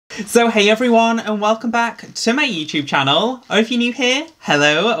So hey everyone, and welcome back to my YouTube channel. Or if you're new here,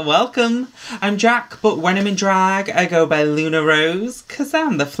 hello, welcome. I'm Jack, but when I'm in drag, I go by Luna Rose, cause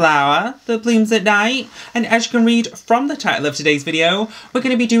I'm the flower that blooms at night. And as you can read from the title of today's video, we're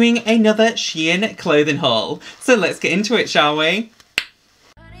going to be doing another Shein clothing haul. So let's get into it, shall we?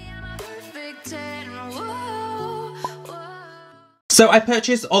 So I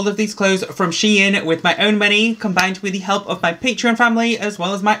purchased all of these clothes from Shein with my own money, combined with the help of my Patreon family, as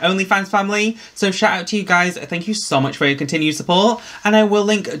well as my OnlyFans family. So shout out to you guys, thank you so much for your continued support, and I will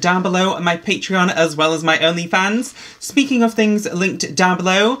link down below my Patreon as well as my OnlyFans. Speaking of things linked down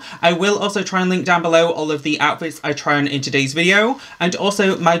below, I will also try and link down below all of the outfits I try on in today's video, and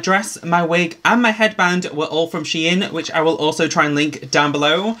also my dress, my wig, and my headband were all from Shein, which I will also try and link down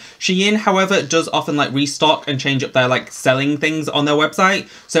below. Shein, however, does often restock and change up their selling things on their website,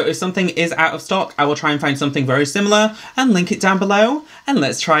 so if something is out of stock, I will try and find something very similar and link it down below, and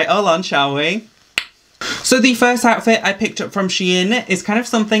let's try it all on, shall we? So the first outfit I picked up from Shein is kind of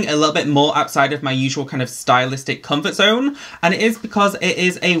something a little bit more outside of my usual kind of stylistic comfort zone, and it is because it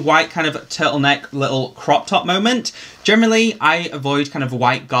is a white kind of turtleneck little crop top moment. Generally, I avoid kind of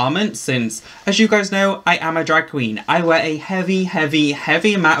white garments since, as you guys know, I am a drag queen. I wear a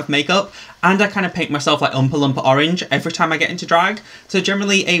heavy amount of makeup, and I kind of paint myself like Oompa Loompa orange every time I get into drag. So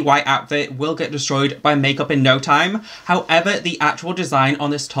generally a white outfit will get destroyed by makeup in no time. However, the actual design on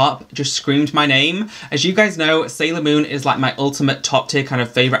this top just screamed my name. As you guys know, Sailor Moon is like my ultimate top tier kind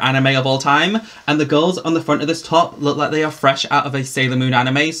of favorite anime of all time. And the girls on the front of this top look like they are fresh out of a Sailor Moon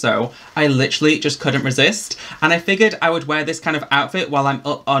anime. So I literally just couldn't resist. And I figured I would wear this kind of outfit while I'm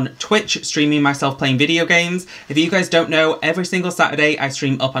up on Twitch streaming myself playing video games. If you guys don't know, every single Saturday I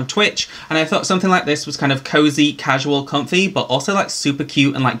stream up on Twitch. And I thought something like this was kind of cozy, casual, comfy, but also super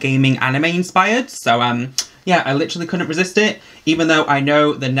cute and gaming anime inspired. So yeah, I literally couldn't resist it, even though I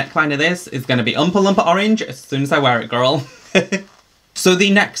know the neckline of this is going to be Oompa Loompa orange as soon as I wear it, girl. So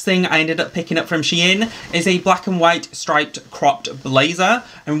the next thing I ended up picking up from Shein is a black and white striped cropped blazer,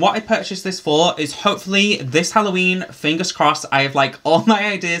 and what I purchased this for is hopefully this Halloween, fingers crossed, I have all my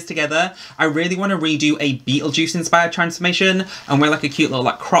ideas together. I really want to redo a Beetlejuice inspired transformation and wear a cute little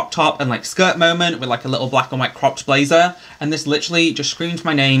crop top and skirt moment with a little black and white cropped blazer, and this literally just screamed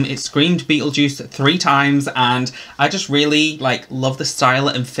my name. It screamed Beetlejuice 3 times, and I just really love the style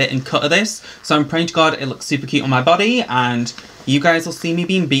and fit and cut of this, so I'm praying to God it looks super cute on my body, and you guys will see me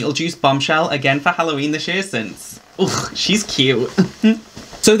being Beetlejuice bombshell again for Halloween this year since, ugh, she's cute.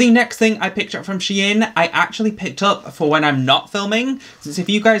 So the next thing I picked up from Shein, I actually picked up for when I'm not filming, since if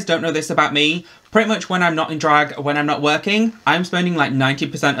you guys don't know this about me, pretty much when I'm not in drag, when I'm not working, I'm spending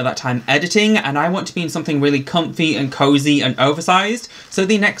 90% of that time editing, and I want to be in something really comfy and cozy and oversized. So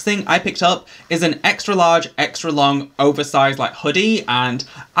the next thing I picked up is an extra large, extra long, oversized hoodie, and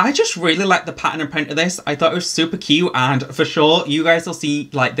I just really like the pattern and print of this. I thought it was super cute, and for sure you guys will see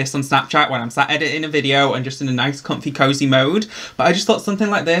this on Snapchat when I'm sat editing a video and just in a nice comfy cozy mode. But I just thought something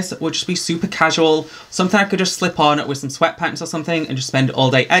like this would just be super casual, something I could just slip on with some sweatpants or something and just spend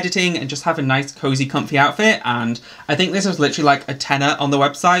all day editing and just have a nice cozy comfy outfit. And I think this was literally a tenner on the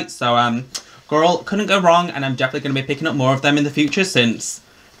website, so girl, couldn't go wrong, and I'm definitely going to be picking up more of them in the future since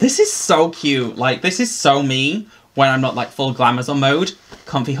this is so cute. This is so me when I'm not full glamazon mode.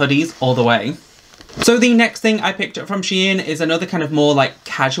 Comfy hoodies all the way. So the next thing I picked up from Shein is another kind of more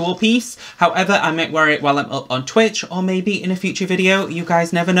casual piece. However, I might wear it while I'm up on Twitch, or maybe in a future video, you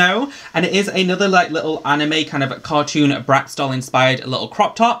guys never know. And it is another little anime kind of cartoon Bratz doll inspired little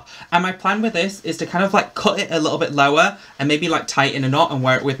crop top. And my plan with this is to kind of cut it a little bit lower and maybe tie it in a knot and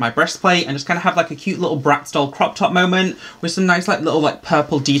wear it with my breastplate and just kind of have a cute little Bratz doll crop top moment with some nice little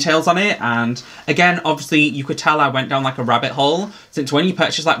purple details on it. And again, obviously you could tell I went down a rabbit hole, since when you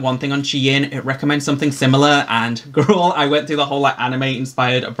purchase one thing on Shein, it recommends something similar, and girl, I went through the whole anime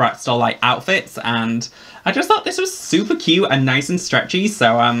inspired Bratz doll outfits, and I just thought this was super cute and nice and stretchy,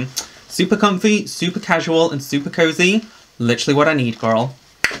 so super comfy, super casual, and super cozy. Literally what I need, girl.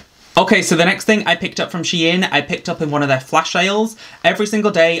 Okay, so the next thing I picked up from Shein, I picked up in one of their flash sales. Every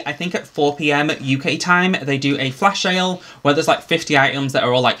single day, I think at 4 PM UK time, they do a flash sale where there's 50 items that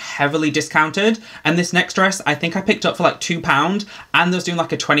are all heavily discounted. And this next dress, I think I picked up for £2, and they was doing a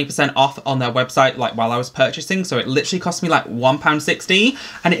 20% off on their website while I was purchasing. So it literally cost me £1.60,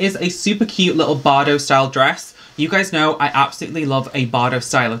 and it is a super cute little Bardo style dress. You guys know I absolutely love a Bardo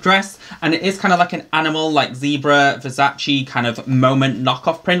style of dress, and it is kind of like an animal, like zebra, Versace kind of moment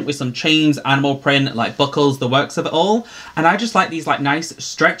knockoff print with some chains, animal print, like buckles, the works of it all. And I just like these like nice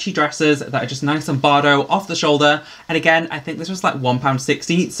stretchy dresses that are just nice and Bardo off the shoulder. And again, I think this was like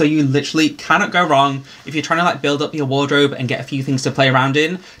 £1.60, so you literally cannot go wrong if you're trying to like build up your wardrobe and get a few things to play around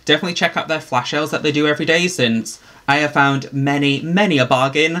in. Definitely check out their flash sales that they do every day, since I have found many a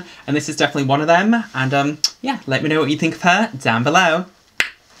bargain, and this is definitely one of them. And yeah, let me know what you think of her down below.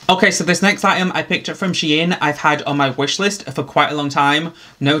 Okay, so this next item I picked up from Shein. I've had on my wish list for quite a long time.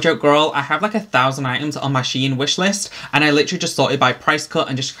 No joke, girl. I have like 1,000 items on my Shein wish list, and I literally just sorted by price cut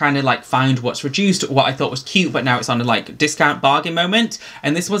and just kind of like find what's reduced, what I thought was cute, but now it's on a like discount bargain moment.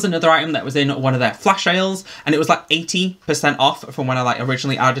 And this was another item that was in one of their flash sales, and it was like 80% off from when I like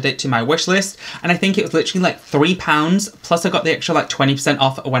originally added it to my wish list. And I think it was literally like £3, plus I got the extra like 20%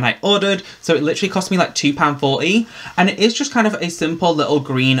 off when I ordered. So it literally cost me like £2.40. And it is just kind of a simple little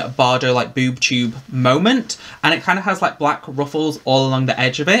green Bardo like boob tube moment, and it kind of has like black ruffles all along the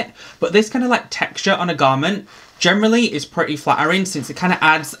edge of it. But this kind of like texture on a garment generally is pretty flattering, since it kind of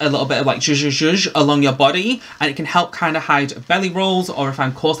adds a little bit of like zhuzh along your body, and it can help kind of hide belly rolls, or if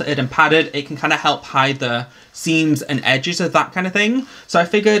I'm corseted and padded, it can kind of help hide the seams and edges of that kind of thing. So I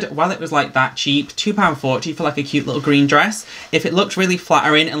figured while it was like that cheap, £2.40 for like a cute little green dress, if it looked really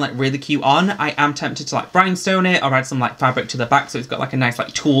flattering and like really cute on, I am tempted to like rhinestone it or add some like fabric to the back so it's got like a nice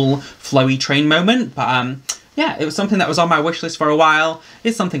like tulle flowy train moment. But yeah, it was something that was on my wish list for a while.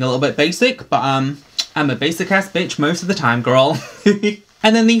 It's something a little bit basic, but I'm a basic ass bitch most of the time, girl.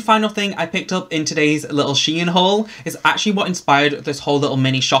 And then the final thing I picked up in today's little Shein haul is actually what inspired this whole little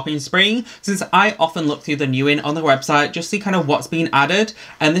mini shopping spree, since I often look through the new in on the website, just see kind of what's been added.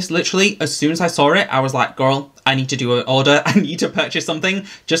 And this literally, as soon as I saw it, I was like, girl, I need to do an order. I need to purchase something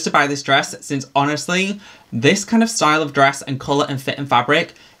just to buy this dress, since honestly, this kind of style of dress and colour and fit and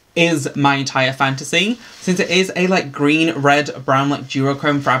fabric is my entire fantasy, since it is a like green, red, brown like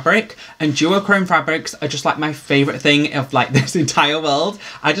duochrome fabric, and duochrome fabrics are just like my favorite thing of like this entire world.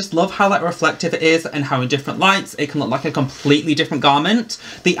 I just love how like reflective it is, and how in different lights it can look like a completely different garment.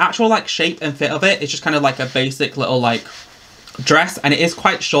 The actual like shape and fit of it is just kind of like a basic little like dress, and it is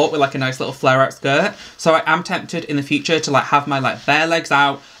quite short with like a nice little flare out skirt. So I am tempted in the future to like have my like bare legs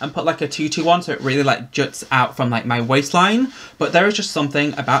out and put like a tutu on, so it really like juts out from like my waistline. But there is just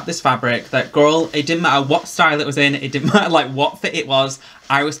something about this fabric that, girl, it didn't matter what style it was in, it didn't matter like what fit it was,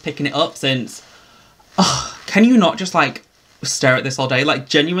 I was picking it up, since can you not just like stare at this all day? Like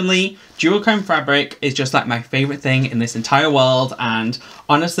genuinely, duochrome fabric is just like my favorite thing in this entire world. And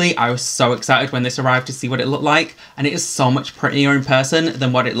honestly, I was so excited when this arrived to see what it looked like, and it is so much prettier in person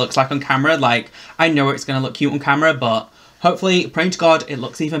than what it looks like on camera. Like, I know it's gonna look cute on camera, but hopefully, praying to God, it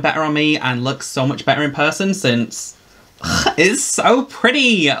looks even better on me and looks so much better in person, since it's so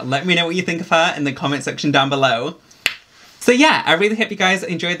pretty. Let me know what you think of her in the comment section down below. So yeah, I really hope you guys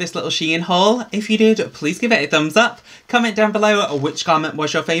enjoyed this little Shein haul. If you did, please give it a thumbs up. Comment down below which garment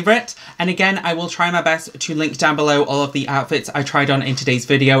was your favourite. And again, I will try my best to link down below all of the outfits I tried on in today's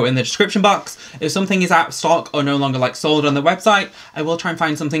video in the description box. If something is out of stock or no longer like sold on the website, I will try and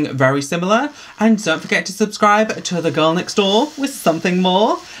find something very similar. And don't forget to subscribe to the girl next door with something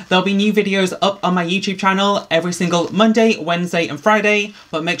more. There'll be new videos up on my YouTube channel every single Monday, Wednesday and Friday.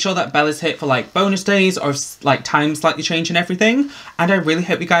 But make sure that bell is hit for like bonus days, or if like time slightly change and everything. And I really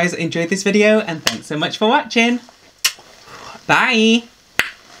hope you guys enjoyed this video, and thanks so much for watching. Bye!